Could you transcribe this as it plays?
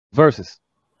Verzuz.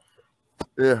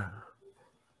 Yeah.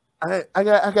 I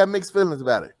got mixed feelings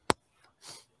about it.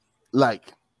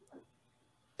 Like,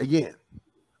 again,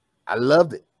 I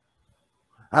loved it.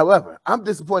 However, I'm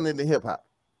disappointed in hip hop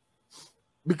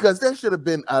because there should have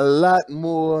been a lot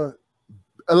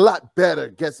better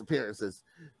guest appearances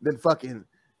than fucking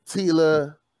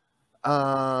Tila,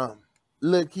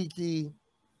 Lil Kiki,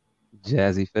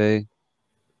 Jazzy Faye,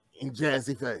 and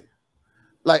Jazzy Faye.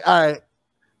 Like, all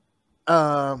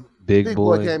right, Big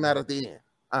Boy came out at the end.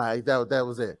 All right, that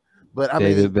was it. But I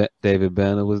David mean, David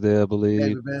Banner was there, I believe.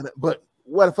 David Banner, but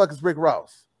what the fuck is Rick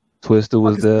Ross? Twister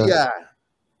was there. Yeah,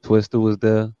 Twister was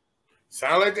there.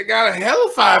 Sound like they got a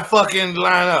hellified fucking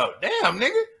lineup. Damn,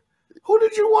 nigga. Who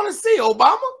did you want to see,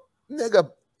 Obama?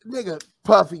 Nigga,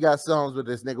 Puffy got songs with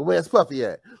this nigga. Where's Puffy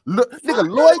at? Look, nigga,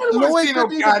 Lloyd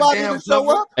couldn't even bother to show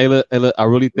up. Hey, look, I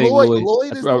really think Lloyd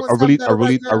is I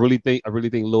really think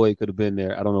Lloyd could have been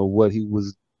there. I don't know what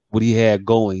he had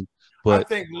going, but I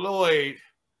think Lloyd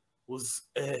was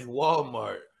at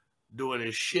Walmart doing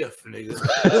his shift, nigga.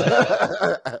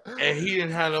 And he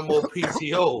didn't have no more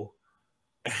PTO.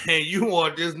 And you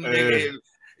want this nigga,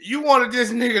 you wanted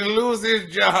this nigga to lose his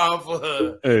job for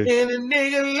her. And a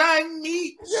nigga like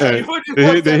me. They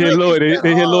hit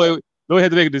Lloyd. Lloyd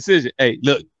had to make a decision. Hey,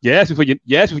 look, you asked me for your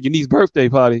niece's birthday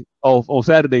party on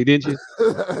Saturday, didn't you?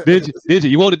 Didn't you?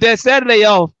 You wanted that Saturday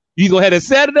off. You gonna have that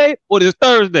Saturday or this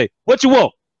Thursday? What you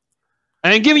want?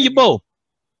 I ain't giving you both.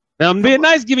 Now I'm being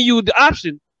nice, giving you the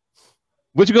option.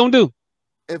 What you gonna do?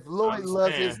 If Lloyd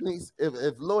loves his niece,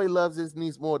 if Lloyd loves his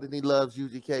niece more than he loves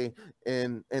UGK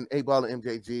and Ball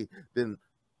MJG, then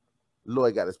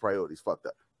Lloyd got his priorities fucked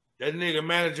up. That nigga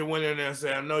manager went in there and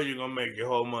said, "I know you're gonna make your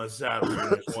whole month's salary in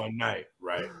this one night,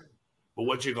 right? But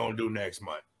what you gonna do next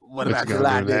month? What about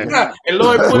July?" And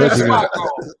Lloyd put his spot on.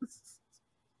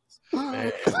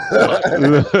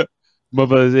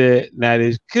 Motherfucker said, "Now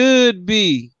this could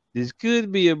be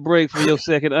a break for your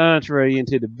second entree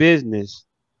into the business,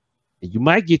 and you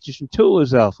might get you some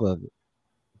tours off of it.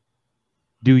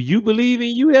 Do you believe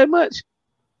in you that much?"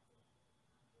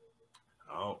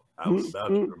 Oh, I was about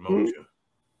to promote you.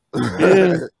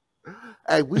 Yeah.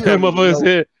 Hey, that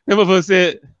motherfucker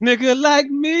said, "Nigga like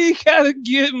me gotta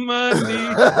get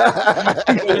money,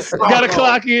 gotta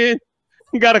clock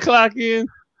in,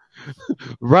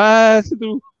 rise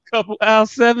through a couple hour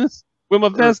sevens with my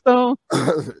vest on."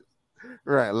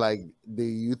 Right, like, do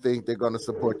you think they're gonna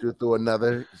support you through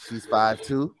another She's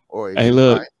 5'2" or? Hey,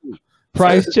 look,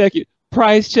 price check it,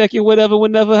 whatever,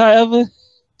 whenever, however,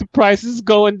 the price is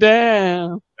going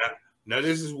down. Now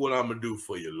this is what I'm gonna do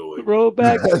for you, Lloyd. Roll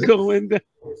back is going down.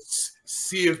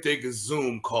 See if they can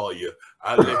Zoom call you.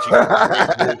 I'll let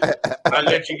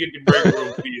you get the break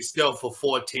room for yourself for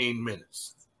 14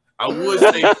 minutes. I would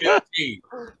say 15,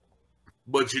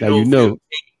 but you know 15,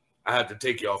 I have to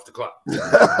take you off the clock.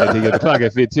 I take you off the clock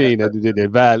at 15.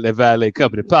 That violate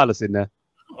company policy now.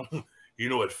 You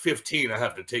know, at 15, I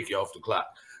have to take you off the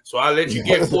clock. So I'll let you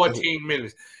get 14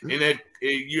 minutes. And at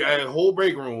a whole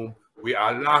break room,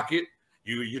 I lock it.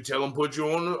 You tell them put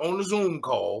you on the Zoom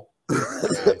call.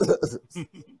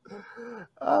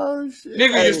 Oh shit!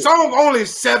 Nigga, your song only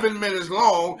 7 minutes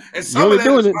long, and some of that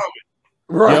is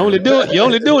right. You're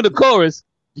only doing the chorus.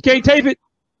 You can't tape it.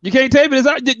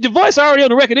 It's your voice already on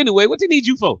the record anyway. What they need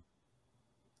you for?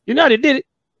 You know they did it.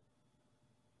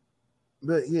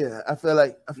 But yeah, I feel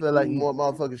like more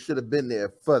motherfuckers should have been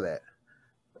there for that.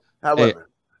 However,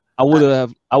 I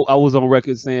was on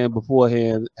record saying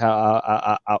beforehand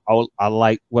how I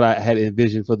like what I had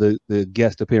envisioned for the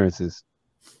guest appearances.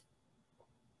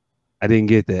 I didn't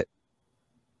get that.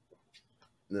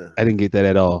 No. I didn't get that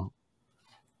at all.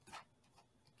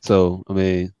 So I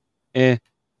mean,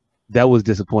 that was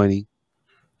disappointing.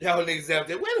 Y'all niggas out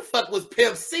there, where the fuck was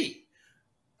Pimp C?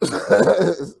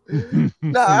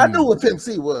 Nah, I knew what Pimp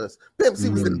C was. Pimp C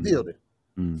was in the building.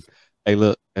 Hey,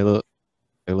 look.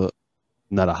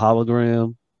 Not a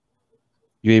hologram.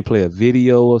 You ain't play a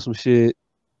video or some shit.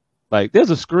 Like, there's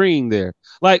a screen there.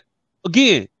 Like,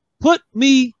 again, put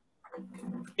me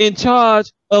in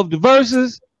charge of the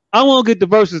Verzuz. I want to get the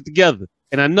Verzuz together.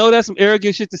 And I know that's some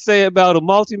arrogant shit to say about a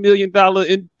multi-million-dollar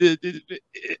vehicle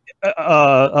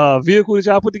that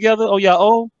y'all put together on your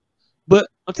own. But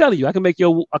I'm telling you, I can make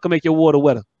your water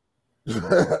wetter.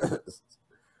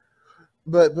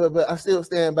 But I still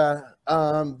stand by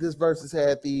this Verzuz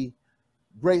had the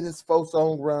greatest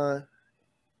 4-song run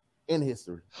in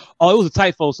history. Oh, it was a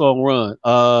tight 4-song run.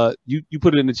 You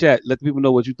put it in the chat. Let the people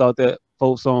know what you thought that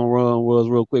 4-song run was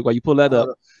real quick. While you pull that up,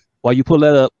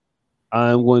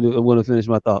 I'm going to finish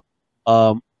my thought.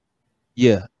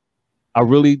 Yeah, I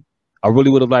really I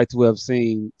really would have liked to have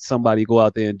seen somebody go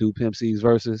out there and do Pimp C's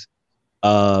versus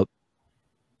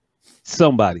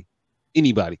somebody,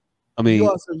 anybody. I mean,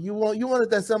 you wanted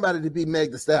that somebody to be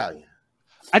Meg Thee Stallion.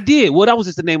 I did. Well, that was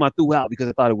just the name I threw out because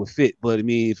I thought it would fit. But I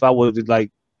mean, if I would have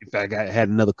if I had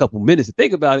another couple minutes to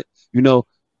think about it,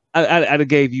 I'd have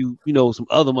gave you, some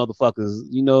other motherfuckers.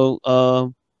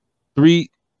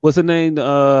 What's her name?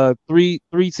 3T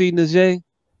Najee,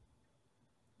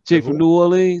 chick from New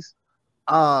Orleans.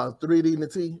 3D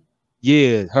Nati.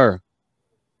 Yeah, her.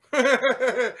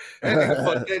 That nigga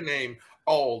fucked that name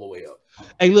all the way up.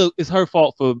 Hey, look, it's her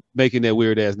fault for making that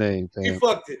weird ass name. Fam. He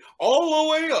fucked it all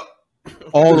the way up.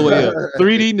 All the way up.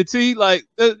 3D Nati, like,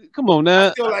 come on now.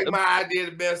 I feel like my idea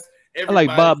the best. Everybody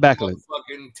I like Bob Backlund.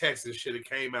 Fucking Texas should have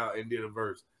came out and did a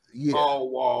verse. Yeah.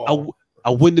 I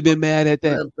wouldn't have been mad at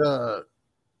that.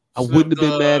 I wouldn't have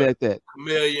been mad at that.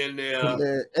 Chameleon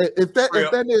there. If that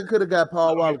nigga could have got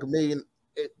Paul Wall Chameleon,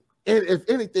 if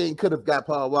anything could have got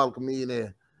Paul Wall Chameleon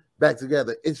there back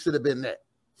together, it should have been that.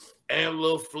 And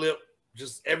Lil Flip,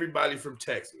 just everybody from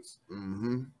Texas.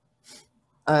 Mm-hmm.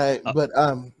 All right, but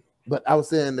I was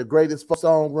saying the greatest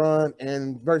song run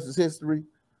in Versus history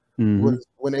was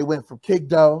when they went from Kick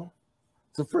Dough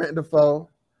to Friend or Foe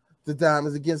to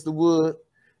Diamonds Against the Wood,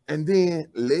 and then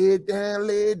lay it down,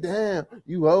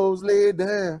 you hoes lay it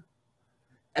down.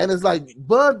 And it's like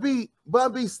Bun B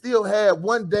still had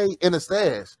One Day in a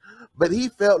stash, but he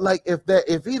felt like if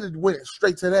he'd have went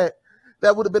straight to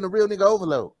that would have been a real nigga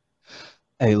overload.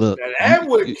 Hey, look. That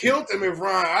would have killed him if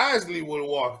Ron Isley would have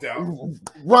walked out.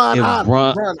 Ron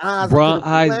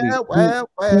Isley.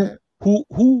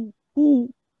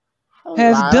 Who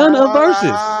has done a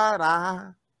versus?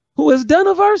 Who has done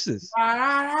a versus?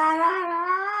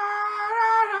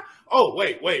 Oh,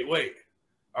 wait.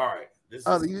 All right.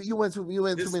 You went too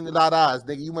many loud eyes,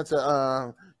 nigga. You went to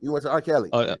R. Kelly.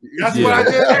 That's what I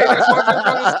did. Hey, that's what I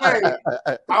was about to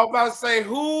say. I was about to say,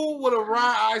 who would a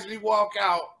Ron Isley walk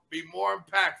out be more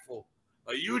impactful,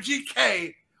 a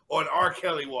UGK or an R.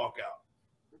 Kelly walkout?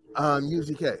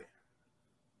 UGK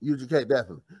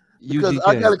definitely. Because UGK.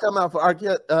 R. Kelly come out for R.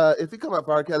 Kelly. If he come out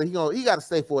for R. Kelly, he got to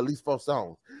stay for at least 4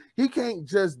 songs. He can't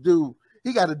just do.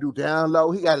 He got to do Down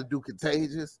Low. He got to do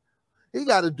Contagious. He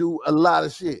got to do a lot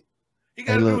of shit. He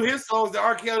got to do his songs that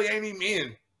R. Kelly ain't even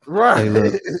in.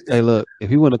 Right. Hey, look. If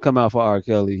he want to come out for R.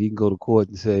 Kelly, he can go to court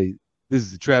and say, "This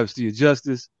is a travesty of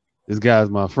justice. This guy's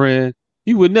my friend."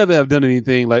 He would never have done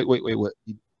anything like, wait, what?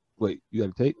 Wait, you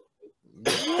got a tape?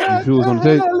 You sure it was on the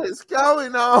tape? What's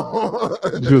going on?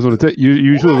 You sure it was on the tape?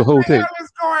 You sure it was the whole tape?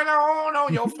 What's going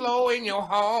on your floor in your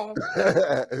home?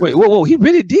 Wait, whoa, he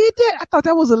really did that? I thought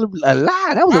that was a lie.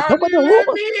 That was a come on. Let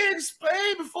me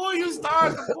explain before you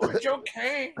start to put your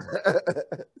cane.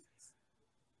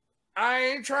 I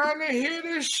ain't trying to hear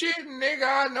this shit,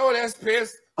 nigga. I know that's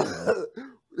piss.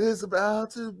 There's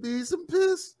about to be some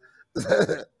piss.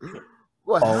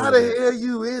 Well, how the hell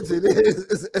you into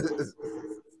this?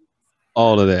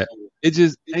 All of that. It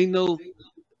just ain't no.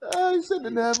 I should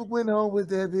have never went home with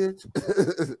that bitch.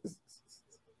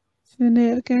 Should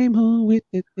never came home with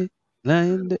that bitch.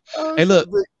 Hey, look.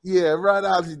 Yeah, Ron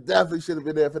Isley definitely should have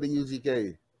been there for the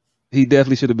UGK. He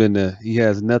definitely should have been there. He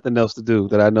has nothing else to do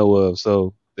that I know of.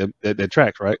 So that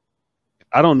tracks, right?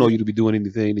 I don't know you to be doing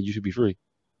anything that you should be free.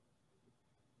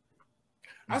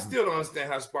 I still don't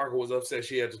understand how Sparkle was upset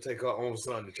she had to take her own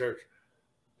son to church.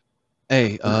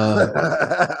 Hey,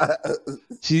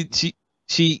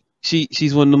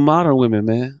 she's one of the modern women,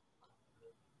 man.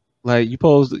 Like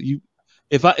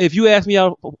if you ask me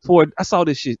out for I saw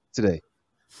this shit today.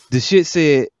 The shit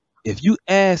said if you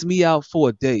ask me out for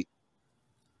a date,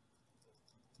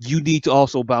 you need to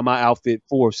also buy my outfit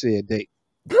for said date.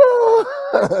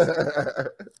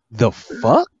 The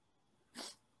fuck?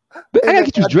 I gotta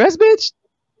get you dressed, bitch.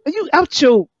 Are you out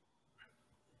your?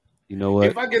 You know what?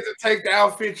 If I get to take the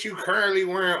outfit you currently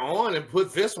wearing on and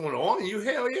put this one on, you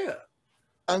hell yeah.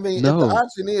 I mean, if the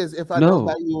option is if I don't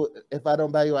buy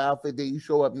you an outfit that you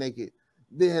show up naked,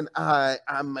 then I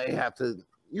may have to.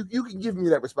 You can give me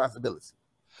that responsibility.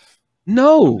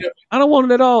 No, I don't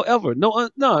want it at all ever. No,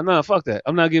 fuck that.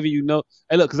 I'm not giving you no.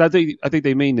 Hey, look, because I think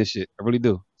they mean this shit. I really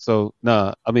do. So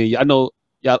nah, I mean, I know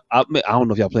y'all. I don't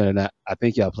know if y'all playing or not. I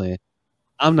think y'all playing.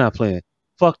 I'm not playing.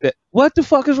 Fuck that. What the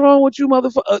fuck is wrong with you,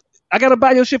 motherfucker? I gotta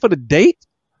buy your shit for the date.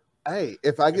 Hey,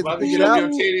 if I get to pick it out, your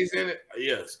titties in it.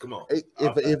 Yes, come on.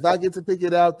 If I get to pick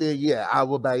it out, then yeah, I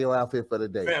will buy your outfit for the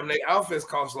day. Fam, the outfits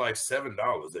cost like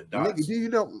 $7 at Dodge. Nigga, do you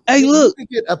know? Hey, look, you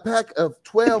can get a pack of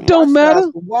 12. It don't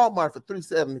matter. From Walmart for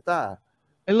 $3.75.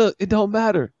 Hey, look, it don't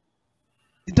matter.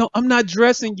 I'm not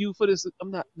dressing you for this. I'm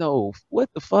not. No,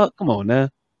 what the fuck? Come on now.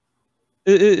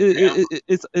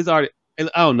 It's already. And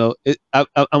I don't know.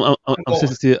 I'm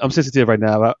sensitive. I'm sensitive right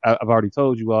now. I've already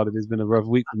told you all that it's been a rough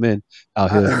week for men out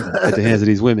here at the hands of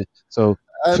these women. So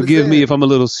forgive me if I'm a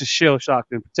little shell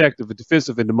shocked and protective and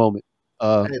defensive in the moment.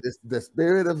 Hey, the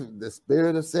spirit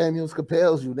of Samuels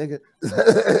compels you, nigga.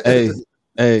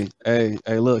 hey,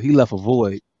 look, he left a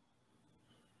void.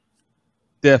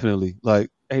 Definitely. Like,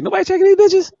 ain't nobody checking these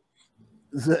bitches.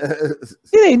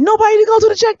 It ain't nobody to go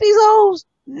to check these hoes.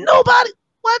 Nobody.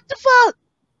 What the fuck?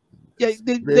 Yeah,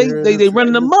 they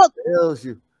running them up.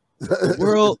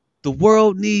 The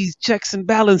world needs checks and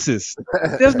balances.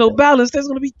 If there's no balance, there's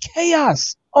gonna be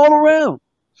chaos all around.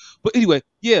 But anyway,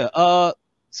 yeah.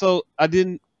 So I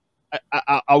didn't.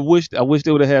 I wish they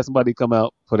would have had somebody come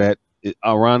out for that.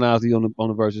 Ron Ozzy on the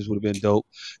Verzuz would have been dope.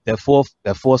 That four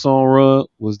song run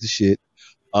was the shit.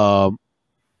 As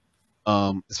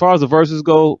far as the Verzuz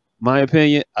go, my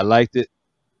opinion, I liked it.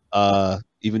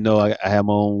 Even though I have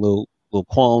my own little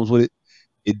qualms with it,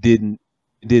 it didn't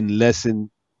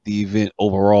lessen the event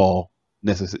overall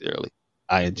necessarily.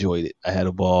 I enjoyed it. I had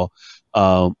a ball.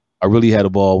 I really had a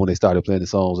ball when they started playing the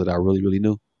songs that I really, really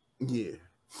knew. Yeah.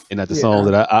 And not the songs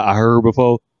that I heard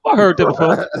before. I heard that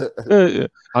before.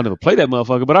 I never played that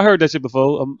motherfucker, but I heard that shit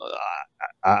before.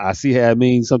 I see how it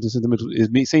means something sentimental.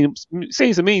 It seems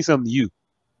to mean something to you.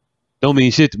 Don't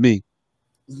mean shit to me.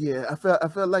 Yeah, I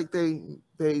felt like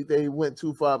they went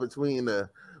too far between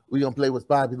we gonna play what's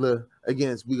popular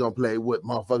against we gonna play what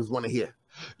motherfuckers want to hear.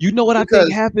 You know what I think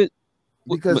happened?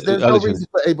 Because there's no reason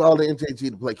for A-Ball and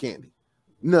MJG to play Candy.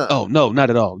 None. Oh no, not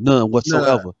at all. None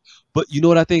whatsoever. None. But you know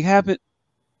what I think happened?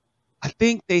 I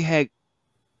think they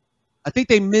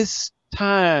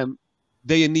mistimed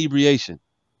their inebriation.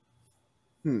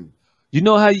 You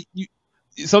know how you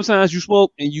sometimes you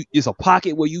smoke and it's a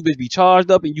pocket where you be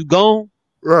charged up and you gone.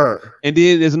 Right. And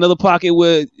then there's another pocket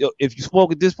where if you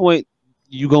smoke at this point,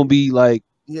 you're gonna be like,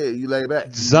 yeah, you lay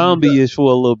back zombie-ish for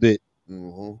a little bit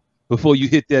before you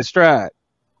hit that stride.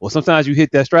 Or sometimes you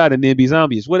hit that stride and then be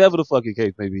zombie-ish, whatever the fucking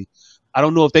case may be. I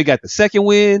don't know if they got the second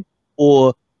win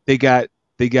or they high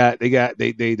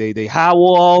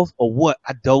wall off or what.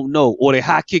 I don't know. Or they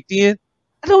high kicked in.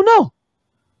 I don't know.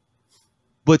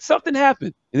 But something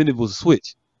happened, and then it was a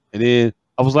switch. And then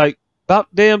I was like,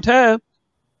 about damn time.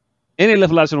 And they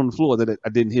left a lot of shit on the floor that I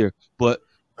didn't hear. But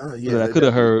that I could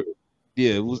have heard.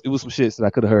 Yeah, it was some shit that I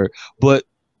could have heard. But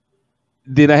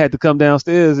then I had to come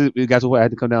downstairs. It got to where I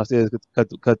had to come downstairs, cut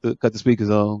the speakers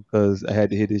on because I had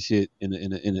to hear this shit in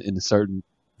a certain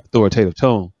authoritative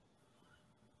tone.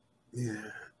 Yeah,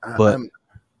 but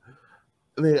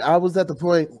I was at the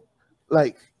point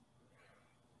like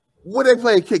when they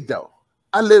played kick though,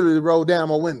 I literally rolled down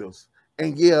my windows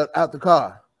and yelled out the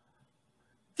car,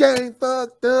 "Game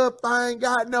fucked up, I ain't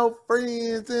got no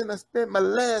friends, and I spent my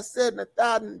last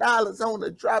 $70,000 on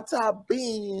the drop top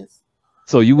Benz."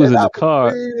 So you was in the car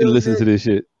and listened to this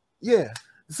shit. Yeah.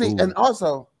 See, and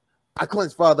also I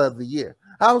clinched Father of the Year.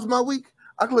 How was my week?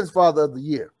 I clinched Father of the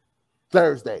Year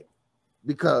Thursday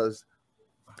because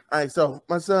all right, so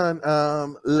my son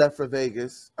left for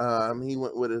Vegas. He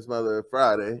went with his mother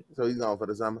Friday, so he's gone for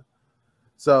the summer.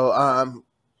 So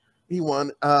he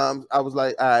won. I was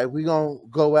like, all right, we're gonna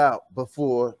go out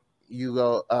before you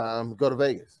go to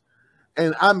Vegas.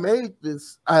 And I made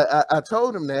this, I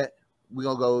told him that we're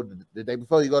gonna go the day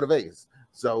before you go to Vegas.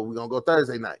 So we're gonna go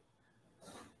Thursday night.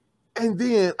 And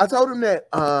then I told him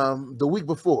that the week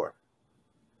before.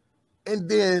 And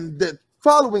then the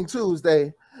following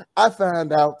Tuesday, I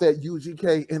found out that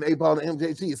UGK and A-Ball and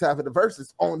MJG is having the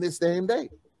Verzuz on this same day.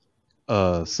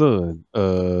 Son.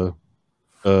 I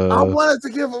wanted to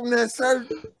give them that certain,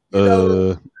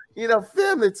 you know,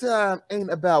 family time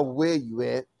ain't about where you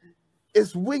at,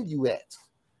 it's when you at.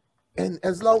 And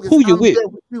as long as who you with,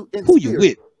 who you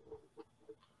with,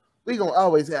 we gonna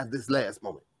always have this last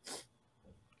moment.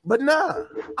 But nah,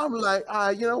 I'm like,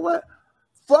 you know what?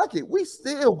 Fuck it, we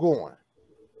still going.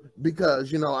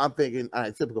 Because, you know, I'm thinking, all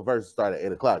right, typical Verzuz start at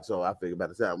 8 o'clock. So I figure by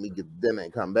the time we get dinner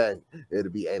and come back,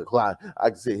 it'll be 8 o'clock. I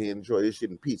can sit here and enjoy this shit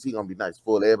in peace. He gonna be nice,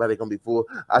 full. Everybody gonna be full.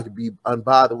 I could be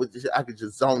unbothered with this shit. I could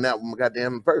just zone out with my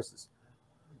goddamn Verzuz.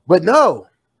 But no,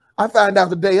 I find out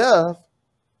the day of,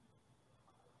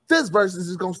 this Verzuz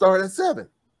is gonna start at 7.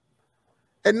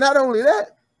 And not only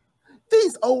that,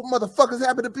 these old motherfuckers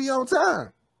happen to be on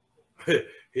time.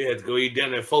 He had to go eat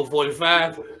dinner at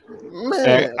 4:45.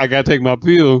 Man, I gotta take my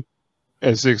pill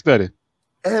at 6:30.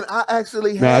 And I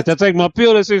actually now if I take my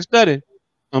pill at 6:30,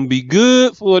 I'm gonna be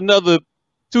good for another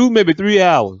 2, maybe 3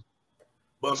 hours.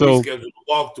 But so, we scheduled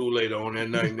a walkthrough later on that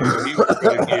night. He was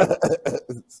gonna get,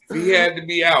 if he had to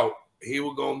be out, he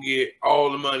was gonna get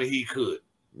all the money he could.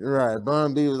 Right.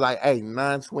 Bun B was like, hey,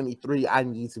 9:23, I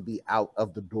need to be out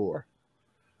of the door.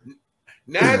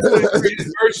 9/23,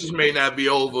 the verses may not be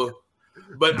over,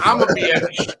 but I'm gonna be at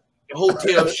the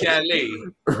Hotel Chalet,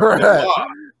 Right.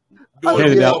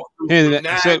 doing a walkthrough from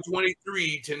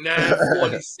 9/23 to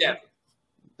 9/47.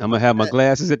 I'm gonna have my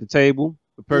glasses at the table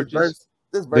for purchase.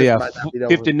 This verse they are might not be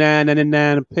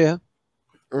 $59.99 a pair.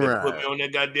 Right. Put me on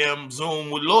that goddamn Zoom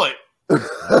with Lloyd.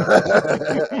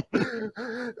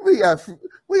 we got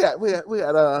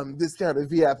discounted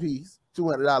VIPs,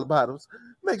 $200 bottles.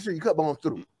 Make sure you come on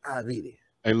through. I'll be there.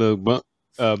 Hey, look,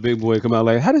 big boy come out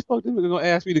like, how this fuck this nigga gonna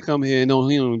ask me to come here and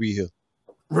he don't be here?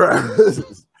 Right.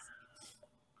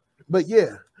 But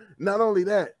yeah, not only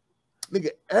that, nigga,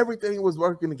 everything was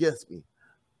working against me.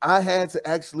 I had to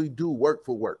actually do work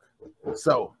for work.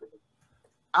 So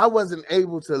I wasn't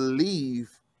able to leave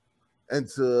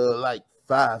until like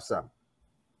 5 something.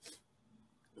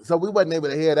 So we wasn't able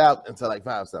to head out until like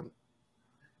 5 something.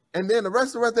 And then the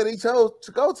restaurant that he chose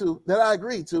to go to, that I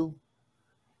agreed to,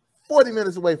 40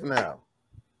 minutes away from now.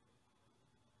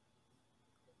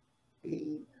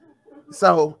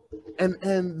 So,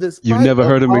 and this. You've never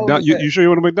heard of McDonald's? You sure you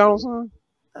want a McDonald's, son?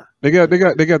 They got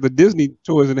the Disney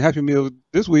toys and the Happy Meals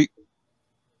this week.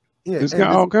 Yeah, it's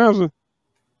got all kinds of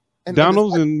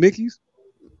McDonald's and Mickey's.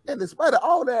 And despite of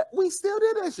all that, we still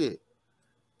did that shit.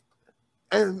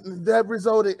 And that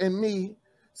resulted in me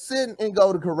sitting in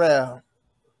Golden Corral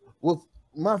with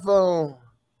my phone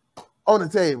on the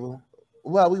table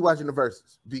while we watching the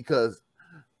verses because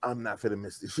I'm not finna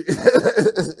miss this shit.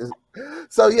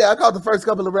 So yeah, I caught the first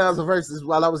couple of rounds of verses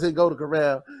while I was in Golden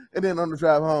Corral, and then on the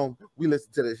drive home, we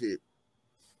listened to that shit.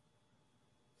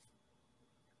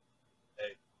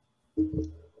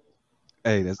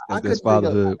 Hey, that's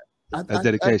fatherhood. That's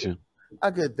dedication.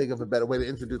 I couldn't think of a better way to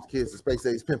introduce kids to Space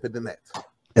Age pimping than that.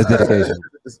 That's dedication.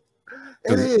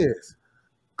 It is.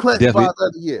 Clinton Father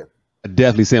of the Year. I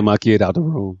definitely sent my kid out the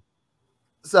room.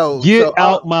 So get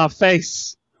out my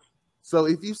face. So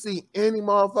if you see any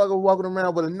motherfucker walking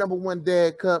around with a #1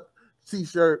 dad cup,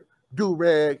 t-shirt,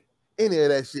 do-rag, any of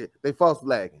that shit, they false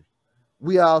flagging.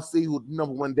 We all see who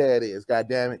 #1 dad is, god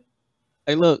damn it.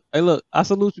 Hey look, I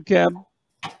salute you, Captain.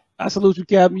 I salute you,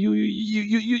 Captain.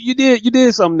 You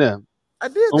did something there. I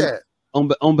did that.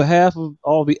 On behalf of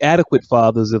all the adequate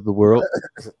fathers of the world.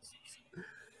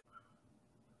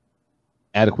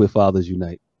 Adequate fathers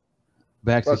unite.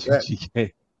 Back to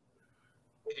UGK.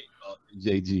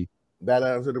 MJG. That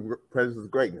answered the presence of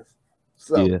greatness.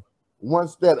 So yeah.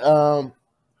 Once that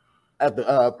at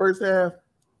the first half,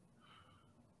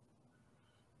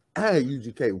 I had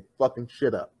UGK fucking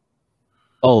shit up.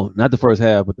 Oh, not the first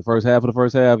half, but the first half of the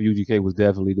first half, UGK was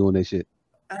definitely doing that shit.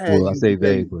 I say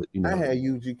they, but you know. I had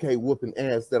UGK whooping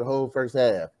ass that whole first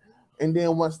half. And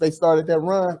then once they started that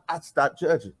run, I stopped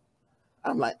judging.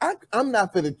 I'm like, I'm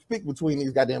not fit to pick between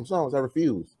these goddamn songs. I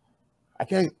refuse. I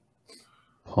can't.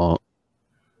 Huh.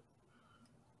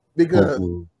 Because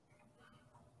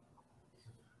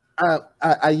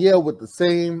I yell with the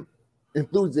same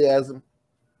enthusiasm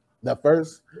the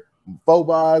first 4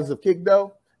 bars of Kick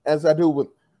Dough as I do with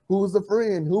Who Was the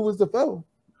Friend, Who Was the Foe.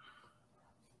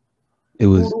 It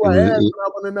was. Who do I ask when I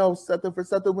want to know something for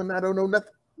something when I don't know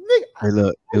nothing? Nigga, hey,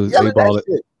 look, it was A-Ball.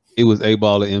 It was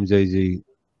A-Ball at MJG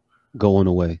going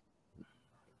away.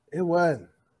 It wasn't.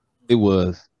 It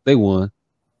was. They won.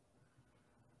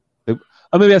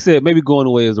 Maybe I said maybe going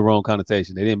away is the wrong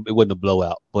connotation. They didn't. It wasn't a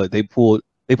blowout, but they pulled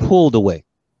away.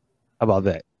 How about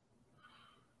that?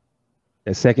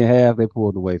 That second half, they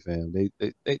pulled away, fam.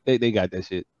 They got that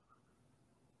shit.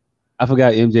 I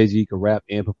forgot MJG could rap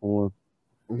and perform.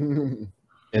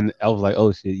 And I was like,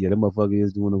 oh shit, yeah, that motherfucker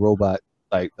is doing the robot,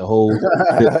 like the whole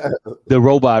the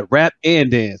robot rap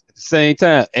and dance at the same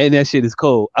time. And that shit is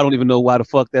cold. I don't even know why the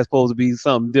fuck that's supposed to be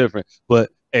something different.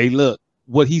 But hey, look,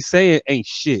 what he's saying ain't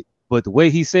shit. But the way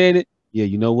he's saying it, yeah,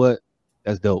 you know what?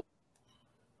 That's dope.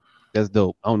 That's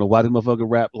dope. I don't know why this motherfucker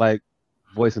rap like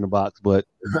Voice in the Box, but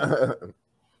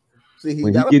see,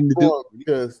 he got to perform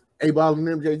because A-Ball and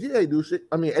MJG ain't do shit.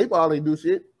 I mean, A-Ball ain't do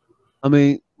shit. I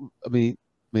mean,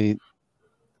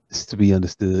 it's to be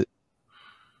understood.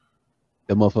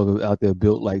 That motherfucker out there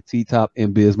built like T-Top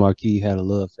and Biz Marquee had a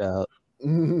love child.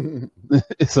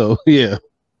 So yeah.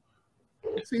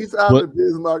 T-Top and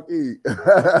Biz Marquee.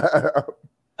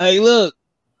 Hey, look,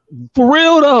 for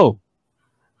real though.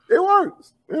 It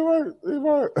works. It works. It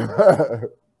works.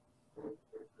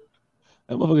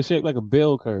 That motherfucker shaped like a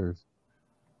bell curve.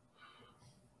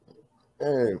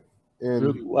 And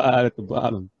really wide at the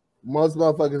bottom. Most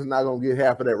motherfuckers are not gonna get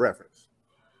half of that reference.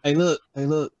 Hey, look.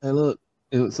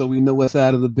 So we know what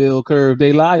side of the bell curve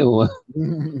they lie on.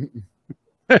 Hear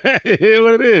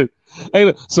what it is. Hey,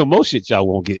 look, some more shit y'all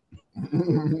won't get.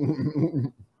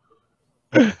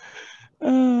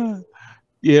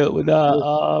 Yeah, but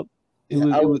it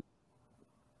was.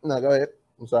 No, go ahead.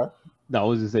 I'm sorry. No, I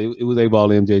was just say it was A-Ball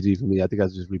MJG for me. I think I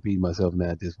was just repeating myself now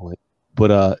at this point.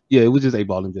 But yeah, it was just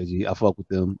A-Ball MJG. I fuck with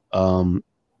them. I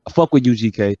fuck with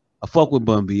UGK. I fuck with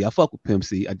Bun B. I fuck with Pimp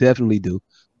C. I definitely do.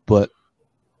 But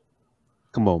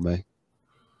come on, man.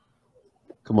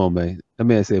 Come on, man. That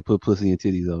man said put pussy and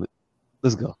titties on it.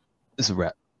 Let's go. It's a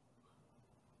wrap.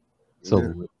 So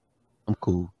Yeah. I'm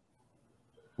cool.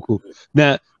 I'm cool.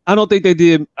 Now, I don't think they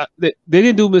did. They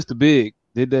didn't do Mr. Big,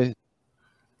 did they?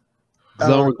 'Cause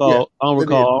I don't recall. Yeah, I don't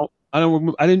recall. I don't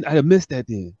remember. I had missed that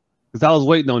then because I was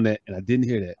waiting on that and I didn't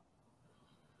hear that.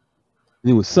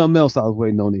 And it was something else I was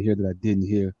waiting on to hear that I didn't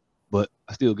hear, but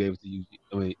I still gave it to you.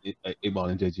 I mean, A-Ball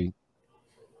and JG.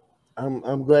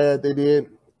 I'm glad they did.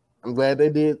 I'm glad they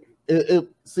did.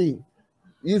 See,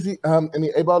 usually, I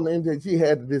mean, A-Ball and MJG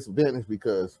had the disadvantage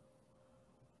because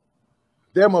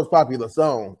their most popular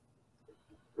song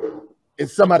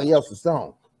is somebody else's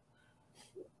song.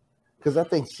 Because I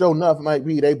think "Show Enough" might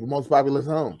be their most popular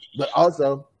song, but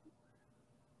also,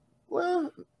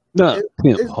 well, no,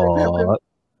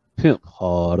 Pimp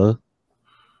Harder.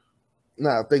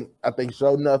 No, I think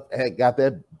 "Show Enough" had got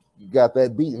that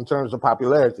beat in terms of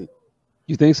popularity.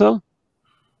 You think so?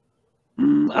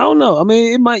 I don't know. I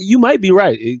mean, you might be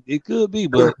right. It could be,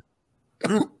 but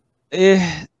I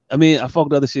mean, I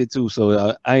fucked other shit too,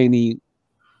 so I ain't even,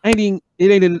 it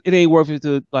ain't worth it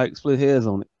to like split hairs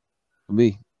on it for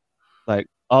me. Like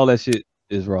all that shit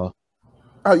is raw.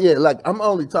 Oh yeah, like I'm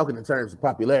only talking in terms of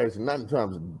popularity, not in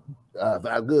terms of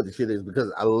how good the shit is,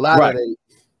 because a lot of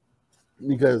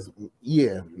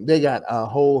they got a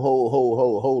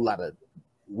whole lot of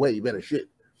way better shit.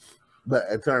 But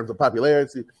in terms of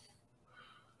popularity,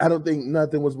 I don't think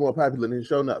nothing was more popular than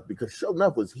 "Show Enough," because "Show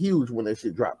Enough" was huge when that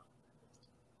shit dropped.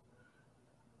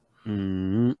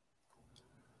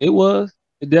 It was.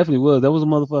 It definitely was. That was a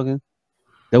motherfucking.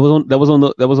 That was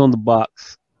on the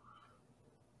box.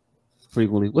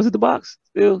 Frequently, was it the box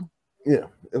still? Yeah,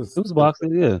 it was a box.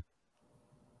 Yeah,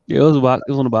 it was a box.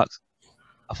 It was on the box.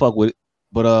 I fuck with it,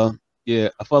 but yeah,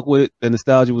 I fuck with it. The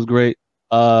nostalgia was great.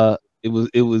 It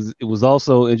was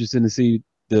also interesting to see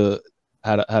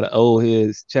how the old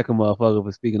heads check a motherfucker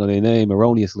for speaking on their name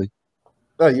erroneously.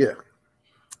 Oh yeah,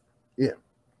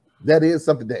 that is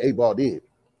something that A-Ball did.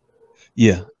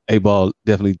 Yeah, A-Ball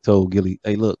definitely told Gilly,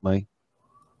 "Hey, look, man,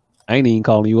 I ain't even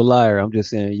calling you a liar. I'm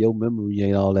just saying your memory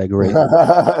ain't all that great."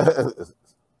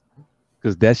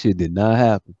 Because that shit did not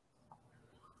happen.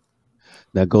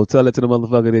 Now go tell it to the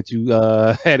motherfucker that you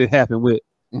had it happen with.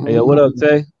 Hey, yo, what up,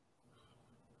 Tay?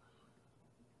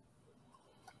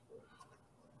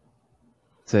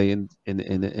 Tay in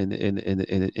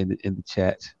the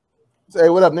chat. Say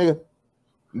what up, nigga.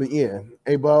 But yeah,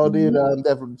 A-Ball did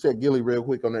definitely check Gilly real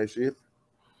quick on that shit.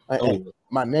 Hey,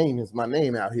 my name is my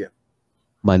name out here.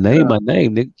 My name,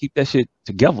 nigga. Keep that shit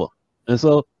together. And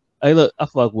so, hey, look, I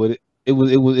fuck with it. It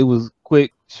was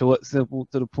quick, short, simple,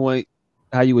 to the point.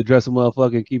 How you address a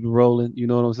motherfucker and keep it rolling. You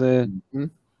know what I'm saying?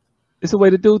 It's a way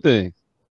to do things.